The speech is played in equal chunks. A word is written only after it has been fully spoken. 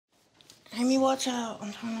Amy, watch out.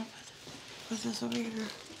 I'm trying to put this over here.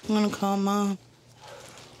 I'm gonna call Mom.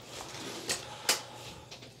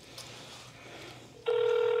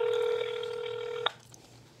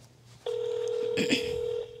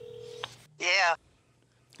 Yeah.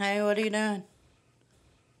 Hey, what are you doing?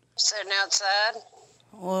 Sitting outside.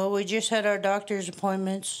 Well, we just had our doctor's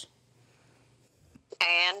appointments.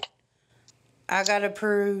 And? I got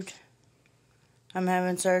approved. I'm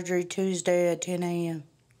having surgery Tuesday at 10 a.m.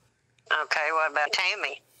 Okay, what about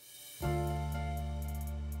Tammy?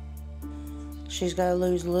 She's got to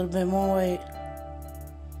lose a little bit more weight.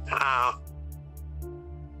 Oh.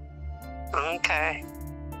 Okay.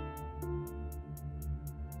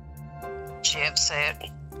 She upset?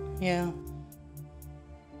 Yeah.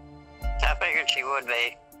 I figured she would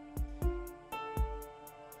be.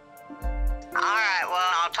 All right,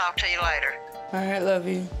 well, I'll talk to you later. All right, love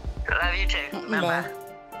you. Love you too. Bye-bye.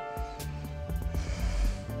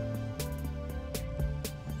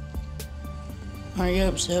 Are you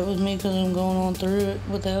upset with me because I'm going on through it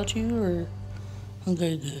without you, or?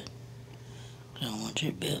 Okay, good. I don't want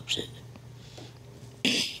you to be upset.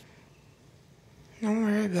 Don't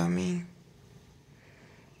worry about me.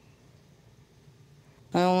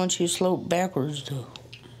 I don't want you to slope backwards, though.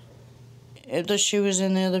 If the shoe was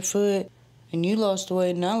in the other foot and you lost the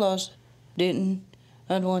weight and I didn't,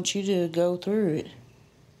 I'd want you to go through it.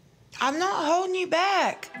 I'm not holding you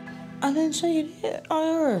back. I didn't say you did. I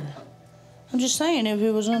heard. I'm just saying, if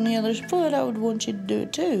it was on the other foot, I would want you to do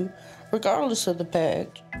it too, regardless of the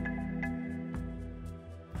patch.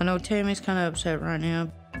 I know Tammy's kind of upset right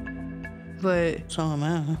now, but so am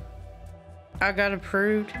I. I got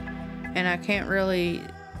approved, and I can't really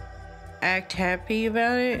act happy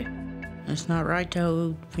about it. It's not right to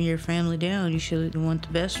hold your family down. You should want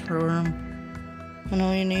the best for them. I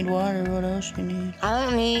know you need water. What else you need? I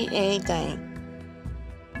don't need anything.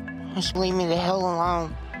 Just leave me the hell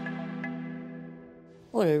alone.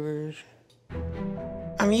 Whatever.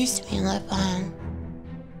 I'm used to being left behind.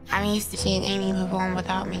 I'm used to seeing Amy move on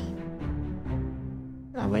without me.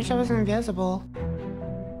 I wish I was invisible.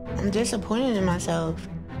 I'm disappointed in myself.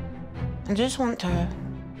 I just want to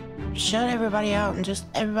shut everybody out and just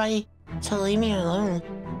everybody to leave me alone.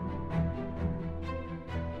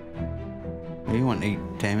 What do you want to eat,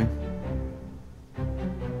 Tammy?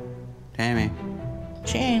 Tammy.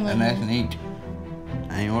 She ain't letting Nothing to eat.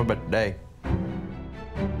 I ain't worried about today.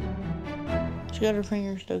 She got her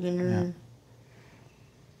finger stuck in her.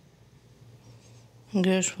 Yeah. I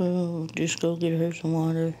guess we'll just go get her some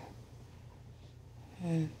water.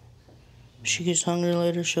 And if she gets hungry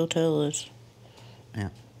later, she'll tell us. Yeah.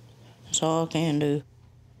 That's all I can do.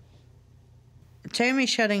 Tammy's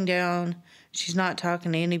shutting down. She's not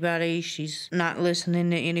talking to anybody. She's not listening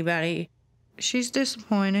to anybody. She's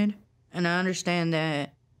disappointed, and I understand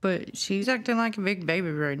that. But she's acting like a big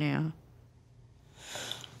baby right now.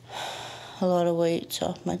 A lot of weight's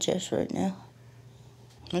off my chest right now.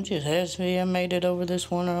 It just has to be. I made it over this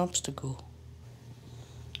one obstacle.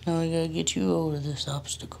 Now I gotta get you over this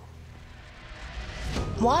obstacle.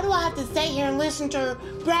 Why do I have to sit here and listen to her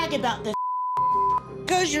brag about this?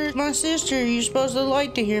 Because you're my sister. You're supposed to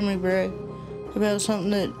like to hear me brag about something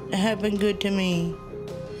that happened good to me.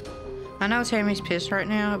 I know Tammy's pissed right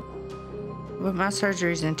now, but my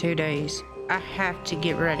surgery's in 2 days. I have to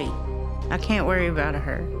get ready. I can't worry about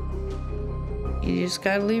her. You just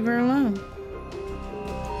gotta leave her alone.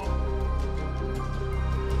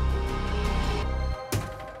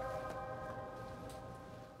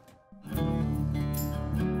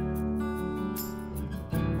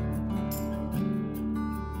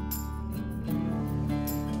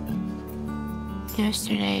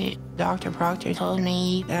 Yesterday, Dr. Proctor told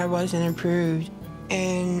me that I wasn't approved,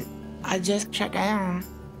 and I just shut down.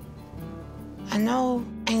 I know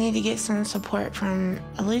I need to get some support from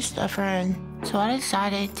at least a friend, so I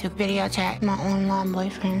decided to video chat my online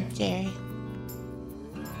boyfriend, Jerry.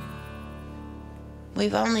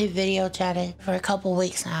 We've only video chatted for a couple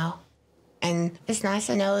weeks now, and it's nice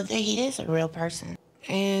to know that he is a real person,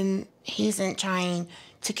 and he isn't trying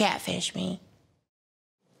to catfish me.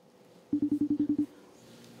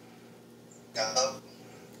 Hello?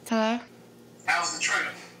 Hello? How's the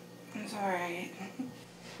trip? It's all right.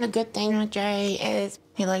 The good thing with Jerry is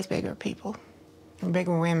he likes bigger people, and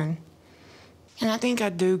bigger women. And I think I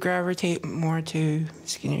do gravitate more to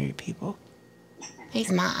skinnier people.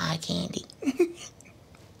 He's my eye candy.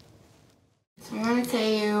 So I'm going to tell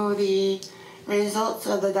you the results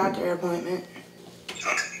of the doctor appointment.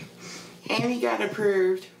 Okay. Amy got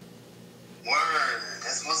approved. Word,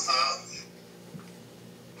 that's what's up.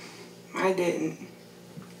 I didn't.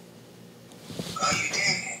 Oh, you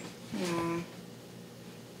did? Yeah.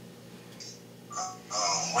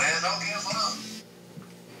 Well, don't give up.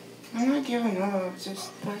 I'm not giving up,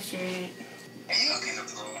 just frustrated. And you'll get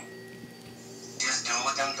approved. Just do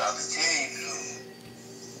what them doctors tell you to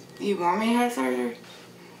do. You want me to have surgery?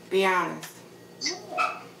 Be honest.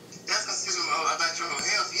 Yeah. That's considered about your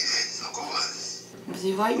health, yes, of course. Because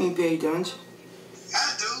you like me big, don't you?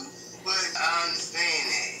 I do, but I understand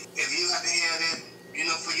that. If you have to have that,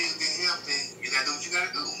 for you to get healthy, you gotta do what you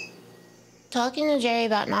gotta do. Talking to Jerry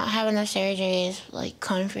about not having the surgery is like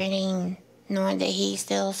comforting, knowing that he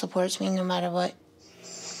still supports me no matter what.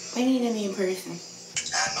 We need to meet in person.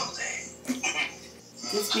 I know that.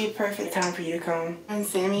 This would be a perfect time for you to come and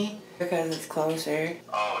see me because it's closer.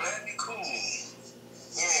 Oh, that'd be cool.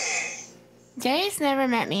 Yeah. Jerry's never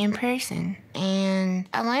met me in person, and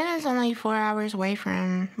Atlanta's only 4 hours away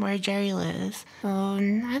from where Jerry lives. So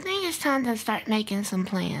I think it's time to start making some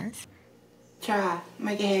plans. Try,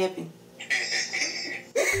 make it happen.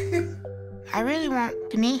 I really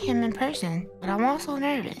want to meet him in person, but I'm also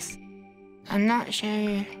nervous. I'm not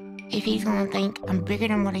sure if he's gonna think I'm bigger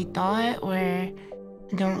than what he thought, or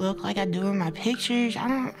don't look like I do in my pictures. I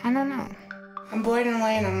don't know. I'm bored in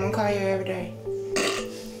Atlanta. I'm gonna call you every day.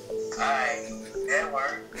 Alright, that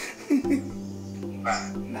works.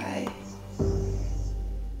 Bye. Bye.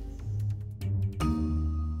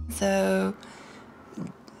 So,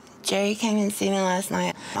 Jerry came and see me last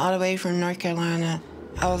night, all the way from North Carolina.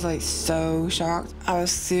 I was like so shocked. I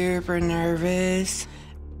was super nervous.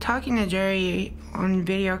 Talking to Jerry on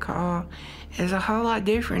video call is a whole lot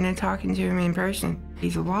different than talking to him in person.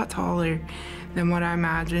 He's a lot taller than what I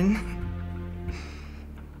imagined.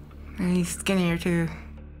 And he's skinnier too.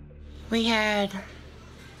 We had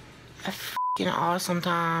a f***ing awesome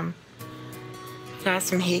time. Got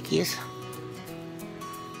some hickeys.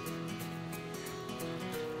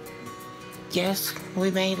 Yes,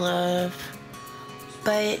 we made love,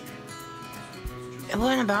 but it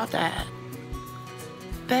wasn't about that.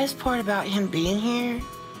 Best part about him being here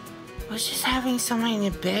was just having somebody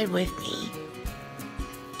in the bed with me.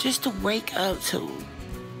 Just to wake up to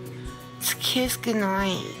kiss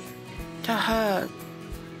goodnight, to hug,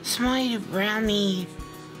 somebody around me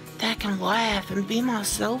that I can laugh and be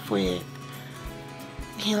myself with.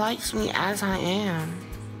 He likes me as I am.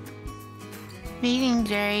 Meeting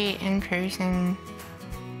Jerry in person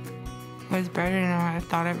was better than what I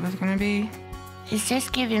thought it was gonna be. It's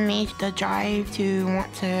just giving me the drive to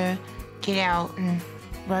want to get out and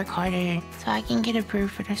work harder so I can get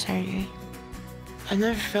approved for the surgery. I've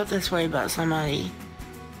never felt this way about somebody.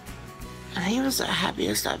 And he was the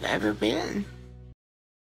happiest I've ever been.